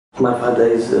My father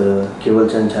is Keval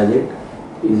Chand Chajit.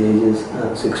 His age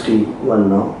is 61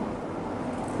 now.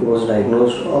 He was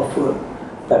diagnosed of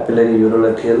Papillary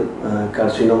Urothelial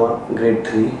Carcinoma grade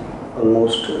 3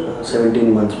 almost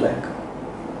 17 months back.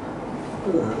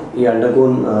 He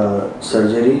undergone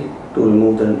surgery to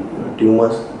remove the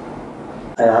tumors.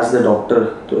 I asked the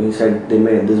doctor, so he said this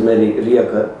may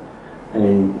reoccur,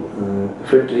 and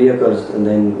if it reoccurs,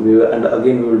 then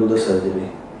again we will do the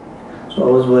surgery. So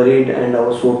I was worried and I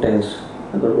was so tense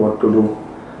about what to do.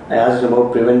 I asked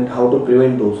about how to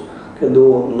prevent those.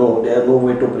 Though no, there are no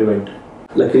way to prevent.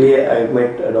 Luckily, I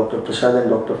met Dr. Prasad and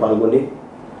Dr. Falguni,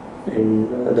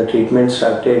 and the treatment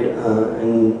started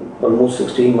in almost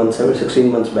 16 months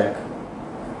back.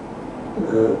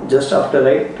 Just after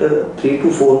 3 to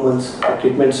 4 months, the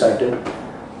treatment started.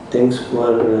 Things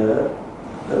were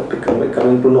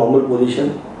coming to normal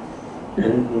position,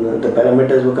 and the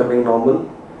parameters were coming normal.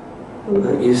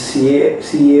 His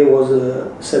CA was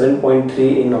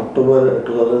 7.3 in October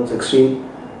 2016,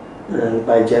 and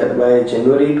by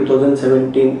January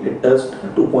 2017 it touched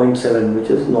 2.7,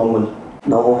 which is normal.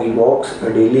 Now he walks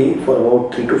daily for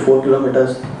about 3 to 4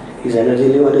 kilometers. His energy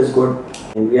level is good,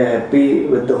 and we are happy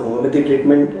with the homeopathy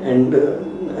treatment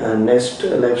and Nest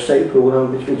lifestyle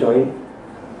program which we joined.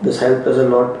 This helped us a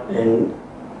lot, and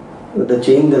the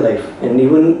changed the life, and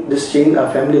even this changed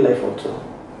our family life also.